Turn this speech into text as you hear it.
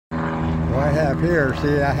I have here,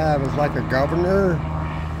 see, I have is like a governor.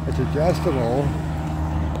 It's adjustable.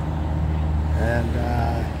 And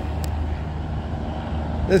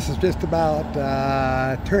this is just about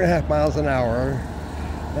 2.5 miles an hour.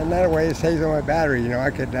 And that way it saves on my battery. You know, I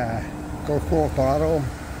could go full throttle,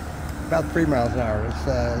 about 3 miles an hour.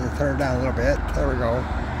 Let's turn it down a little bit. There we go.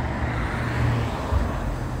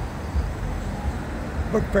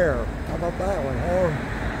 Book fair. How about that one, huh?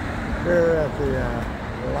 Here at the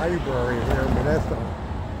library here in Modesto.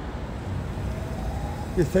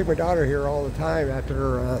 Just take my daughter here all the time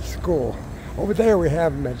after school. Over there we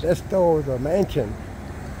have Modesto, the mansion.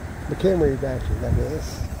 McHenry mansion, that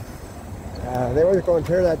is. They were going to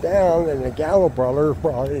tear that down, and the Gallo brothers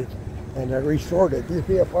brought it and restored it. Used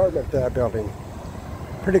to be an apartment building.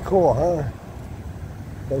 Pretty cool, huh?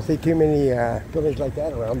 Don't see too many buildings like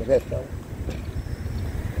that around Modesto.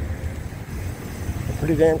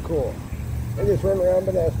 Pretty damn cool. I just run around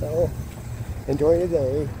Modesto, enjoy the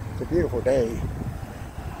day. It's a beautiful day.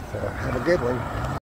 So have a good one.